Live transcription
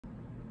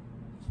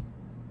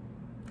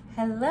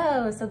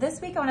Hello, so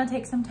this week I want to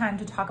take some time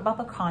to talk about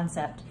the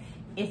concept,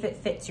 if it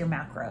fits your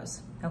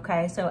macros,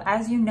 okay? So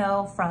as you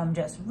know from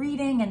just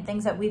reading and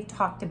things that we've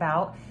talked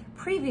about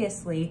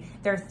previously,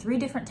 there are three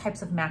different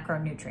types of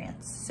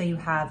macronutrients. So you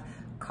have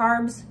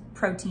carbs,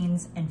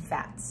 proteins, and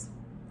fats,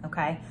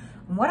 okay?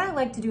 And what I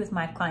like to do with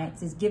my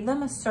clients is give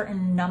them a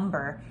certain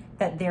number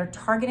that they're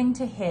targeting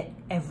to hit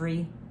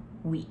every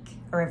week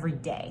or every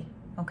day,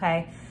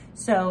 okay?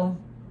 So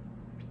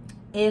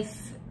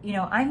if,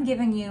 I'm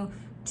giving you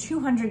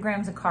 200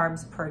 grams of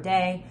carbs per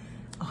day,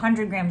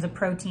 100 grams of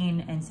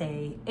protein, and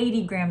say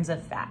 80 grams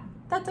of fat.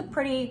 That's a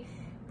pretty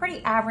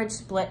average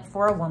split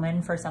for a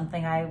woman for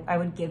something I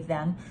would give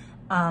them.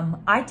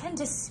 I tend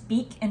to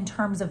speak in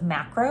terms of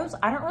macros.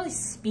 I don't really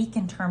speak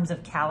in terms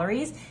of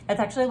calories.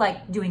 That's actually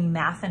like doing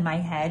math in my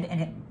head,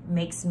 and it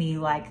makes me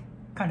like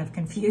kind of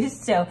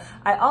confused. So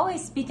I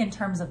always speak in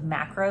terms of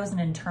macros and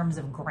in terms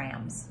of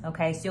grams,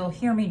 okay? So you'll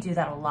hear me do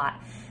that a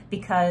lot,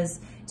 because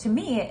to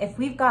me, if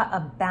we've got a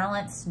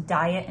balanced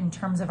diet in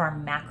terms of our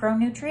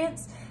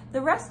macronutrients,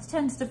 the rest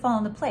tends to fall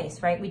into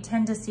place, right? We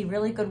tend to see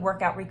really good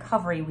workout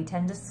recovery. We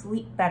tend to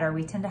sleep better.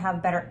 We tend to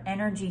have better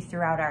energy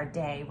throughout our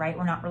day, right?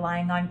 We're not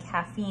relying on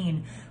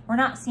caffeine. We're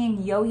not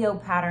seeing yo-yo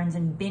patterns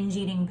and binge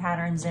eating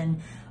patterns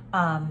and,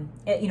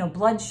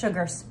 blood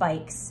sugar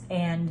spikes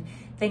and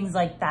things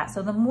like that.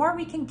 So the more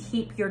we can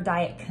keep your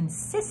diet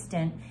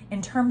consistent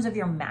in terms of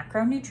your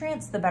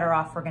macronutrients, the better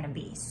off we're gonna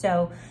be.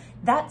 So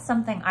that's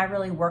something I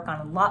really work on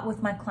a lot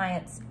with my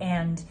clients.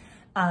 And,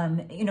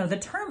 the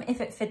term,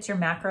 if it fits your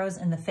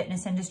macros in the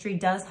fitness industry,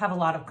 does have a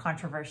lot of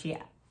controversy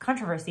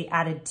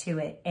added to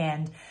it.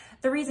 And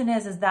the reason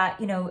is that,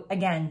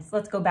 again,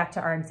 let's go back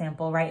to our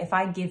example, right? If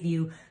I give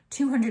you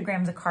 200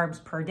 grams of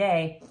carbs per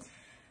day,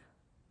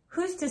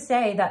 who's to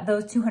say that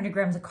those 200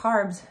 grams of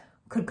carbs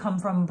could come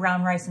from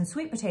brown rice and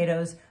sweet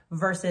potatoes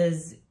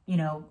versus,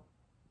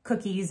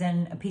 cookies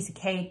and a piece of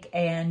cake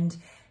and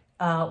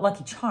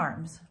Lucky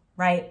Charms,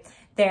 right?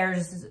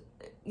 There's,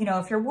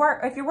 if you're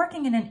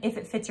working in an if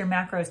it fits your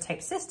macros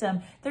type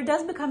system, there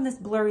does become this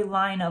blurry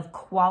line of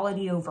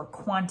quality over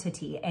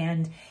quantity.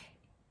 And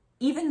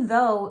even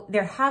though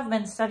there have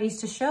been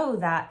studies to show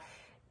that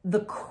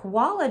the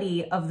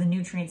quality of the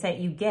nutrients that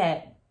you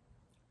get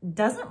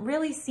doesn't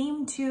really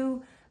seem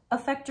to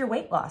affect your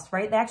weight loss,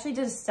 right? They actually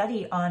did a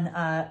study on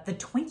the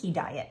Twinkie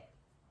diet,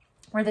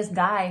 where this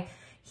guy,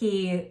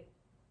 he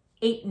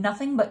ate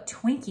nothing but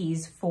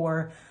Twinkies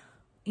for,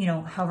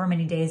 however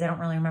many days. I don't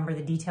really remember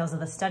the details of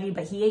the study,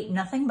 but he ate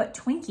nothing but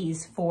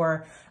Twinkies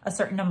for a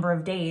certain number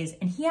of days,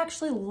 and he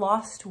actually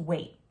lost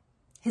weight.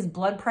 His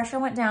blood pressure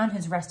went down,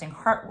 his resting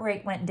heart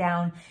rate went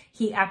down.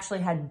 He actually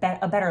had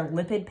a better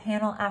lipid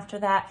panel after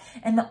that.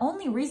 And the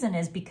only reason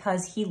is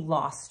because he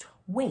lost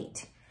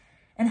weight.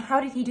 And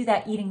how did he do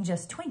that eating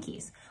just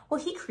Twinkies?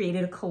 Well, he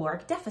created a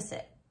caloric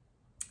deficit,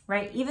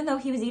 right? Even though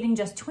he was eating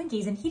just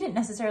Twinkies and he didn't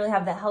necessarily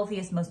have the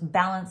healthiest, most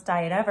balanced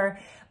diet ever,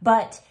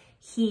 but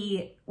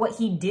what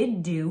he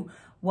did do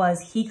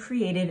was he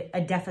created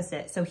a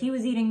deficit. So he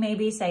was eating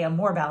maybe, say, a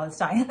more balanced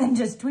diet than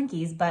just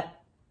Twinkies, but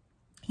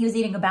he was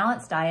eating a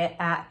balanced diet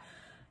at,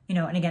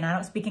 and again, I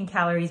don't speak in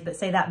calories, but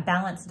say that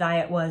balanced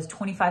diet was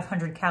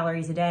 2,500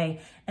 calories a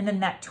day, and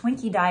then that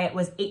Twinkie diet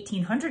was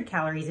 1,800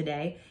 calories a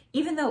day.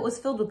 Even though it was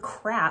filled with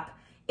crap,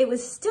 it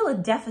was still a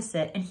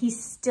deficit, and he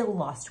still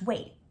lost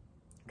weight,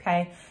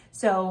 okay?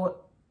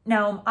 So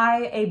now, am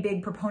I a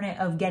big proponent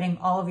of getting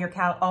all of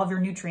your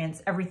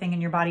nutrients, everything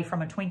in your body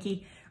from a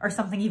Twinkie or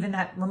something even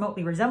that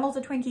remotely resembles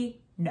a Twinkie?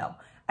 No.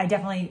 I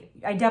definitely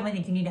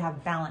think you need to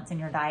have balance in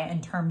your diet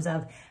in terms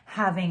of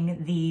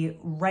having the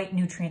right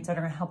nutrients that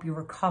are going to help you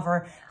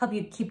recover, help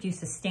you keep you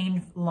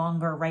sustained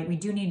longer, right? We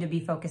do need to be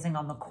focusing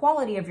on the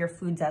quality of your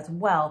foods as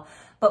well.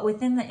 But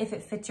within the if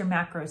it fits your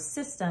macros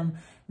system,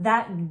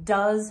 that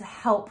does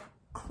help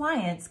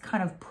clients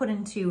kind of put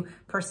into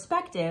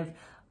perspective,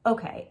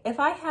 okay, if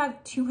I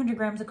have 200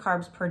 grams of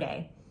carbs per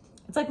day,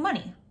 it's like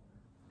money.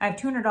 I have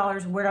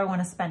 $200, where do I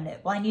want to spend it?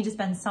 Well, I need to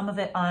spend some of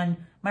it on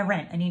my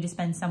rent. I need to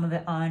spend some of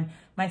it on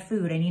my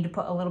food. I need to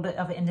put a little bit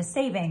of it into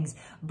savings,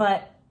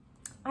 but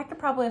I could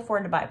probably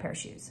afford to buy a pair of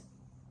shoes,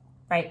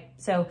 right?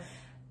 So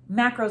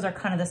macros are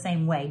kind of the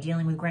same way,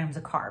 dealing with grams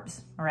of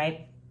carbs, all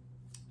right?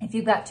 If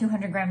you've got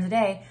 200 grams a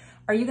day,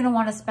 are you going to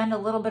want to spend a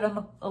little bit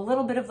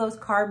of those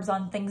carbs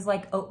on things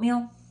like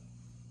oatmeal?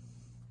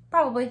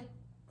 Probably.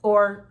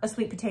 Or a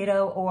sweet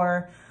potato,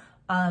 or,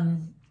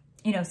 some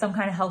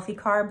kind of healthy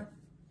carb.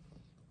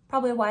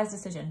 Probably a wise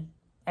decision.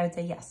 I would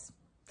say yes.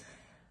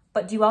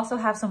 But do you also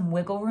have some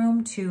wiggle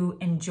room to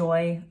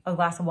enjoy a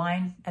glass of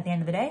wine at the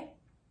end of the day?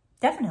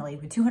 Definitely.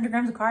 With 200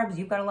 grams of carbs,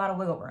 you've got a lot of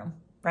wiggle room,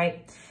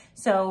 right?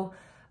 So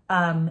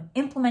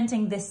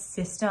implementing this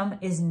system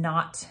is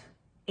not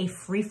a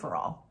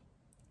free-for-all.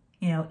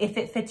 If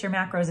it fits your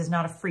macros is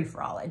not a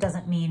free-for-all. It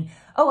doesn't mean,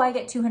 oh, I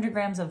get 200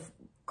 grams of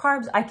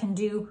carbs, I can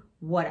do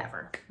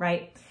whatever,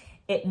 right?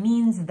 It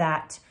means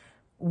that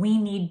we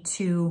need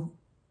to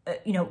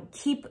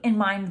keep in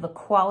mind the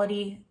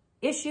quality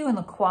issue and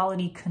the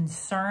quality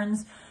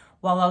concerns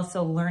while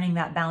also learning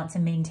that balance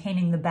and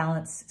maintaining the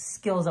balance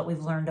skills that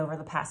we've learned over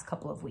the past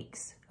couple of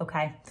weeks,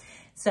 okay?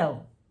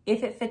 So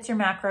if it fits your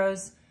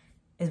macros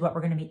is what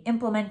we're gonna be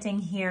implementing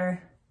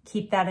here.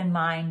 Keep that in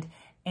mind.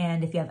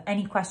 And if you have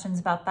any questions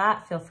about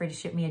that, feel free to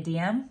shoot me a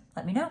DM.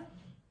 Let me know.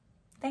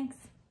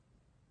 Thanks.